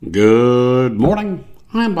Good morning.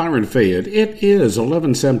 I'm Byron Fayette. It is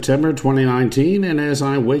 11 September 2019, and as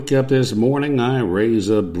I wake up this morning, I raise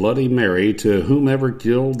a Bloody Mary to whomever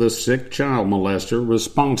killed the sick child molester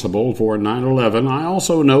responsible for 9/11. I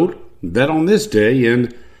also note that on this day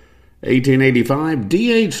in 1885,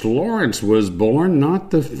 D.H. Lawrence was born, not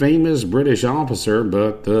the famous British officer,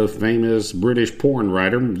 but the famous British porn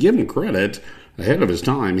writer. Give him credit. Ahead of his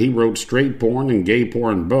time, he wrote straight porn and gay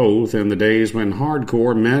porn both in the days when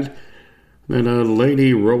hardcore meant that a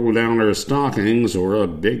lady rolled down her stockings or a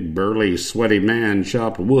big, burly, sweaty man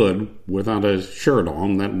chopped wood without a shirt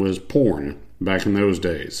on. That was porn back in those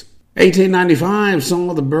days. 1895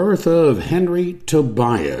 saw the birth of Henry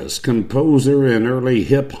Tobias, composer and early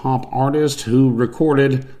hip-hop artist who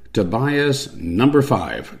recorded Tobias No.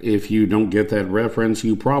 5. If you don't get that reference,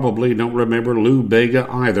 you probably don't remember Lou Bega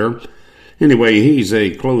either. Anyway, he's a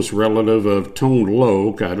close relative of Tone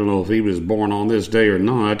Loc. I don't know if he was born on this day or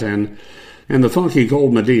not. And the Funky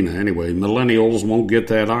Cold Medina. Anyway, millennials won't get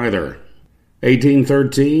that either.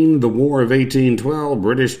 1813, the War of 1812.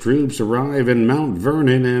 British troops arrive in Mount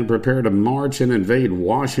Vernon and prepare to march and invade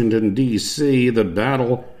Washington, D.C. The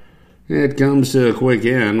battle, it comes to a quick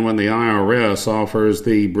end when the IRS offers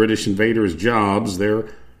the British invaders jobs. Their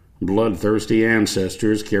bloodthirsty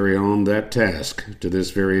ancestors carry on that task to this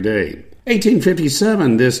very day.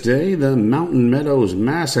 1857, this day, the Mountain Meadows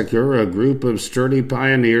Massacre. A group of sturdy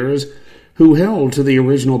pioneers who held to the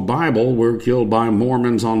original Bible were killed by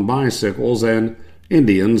Mormons on bicycles and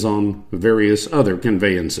Indians on various other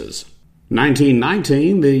conveyances.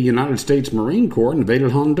 1919, the United States Marine Corps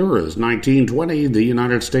invaded Honduras. 1920, the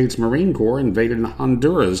United States Marine Corps invaded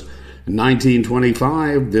Honduras.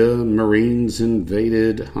 1925, the Marines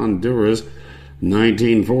invaded Honduras.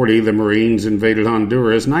 1940, the Marines invaded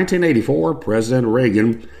Honduras. 1984, President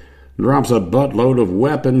Reagan drops a buttload of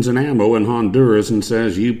weapons and ammo in Honduras and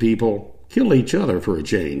says, "You people kill each other for a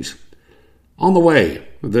change." On the way,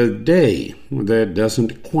 the day that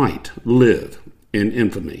doesn't quite live in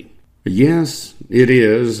infamy. Yes, it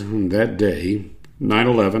is that day,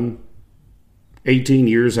 9/11, 18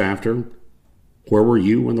 years after. Where were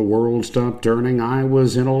you when the world stopped turning? I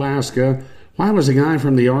was in Alaska. Why was a guy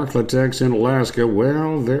from the Arklatex in Alaska?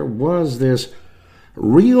 Well, there was this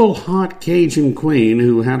real hot Cajun queen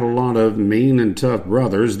who had a lot of mean and tough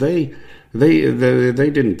brothers. They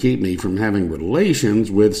didn't keep me from having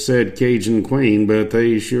relations with said Cajun queen, but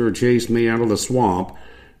they sure chased me out of the swamp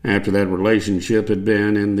after that relationship had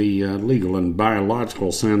been, in the legal and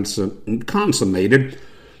biological sense, consummated.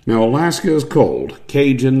 Now, Alaska is cold.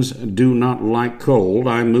 Cajuns do not like cold.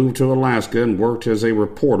 I moved to Alaska and worked as a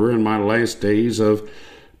reporter in my last days of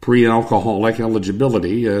pre-alcoholic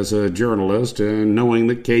eligibility as a journalist, and knowing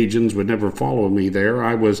that Cajuns would never follow me there,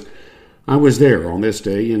 I was there on this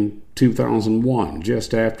day in 2001,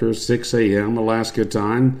 just after 6 a.m. Alaska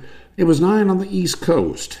time. It was 9 on the East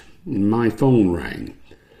Coast. My phone rang.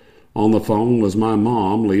 On the phone was my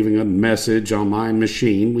mom leaving a message on my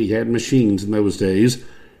machine. We had machines in those days.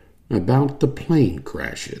 About the plane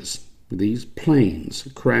crashes. These planes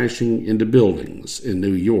crashing into buildings in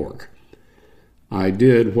New York. I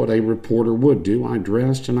did what a reporter would do. I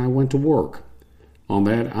dressed and I went to work. On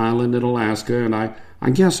that island in Alaska, and I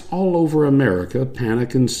guess all over America,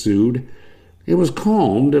 panic ensued. It was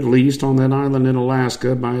calmed, at least on that island in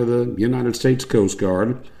Alaska, by the United States Coast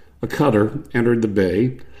Guard. A cutter entered the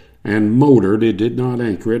bay and motored. It did not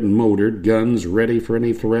anchor it, and motored, guns ready for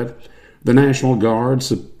any threat. The National Guard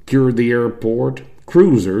secured the airport.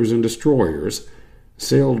 Cruisers and destroyers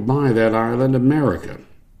sailed by that island. America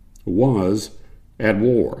was at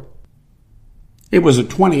war. It was a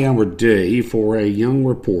 20-hour day for a young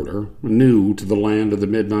reporter new to the land of the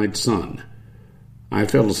midnight sun. I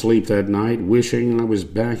fell asleep that night wishing I was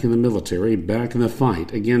back in the military, back in the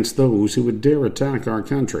fight against those who would dare attack our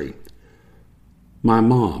country. My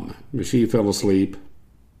mom, she fell asleep,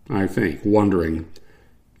 I think, wondering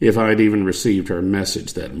if I'd even received her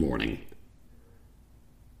message that morning.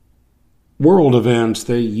 World events,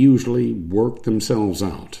 they usually work themselves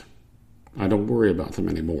out. I don't worry about them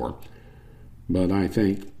anymore. But I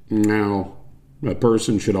think now a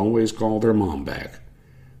person should always call their mom back.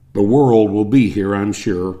 The world will be here, I'm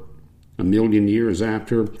sure, a million years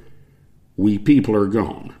after we people are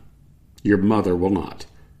gone. Your mother will not.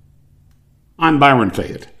 I'm Byron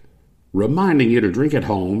Fayette, reminding you to drink at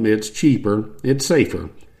home. It's cheaper, it's safer,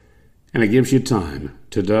 and it gives you time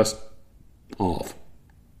to dust off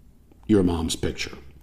your mom's picture.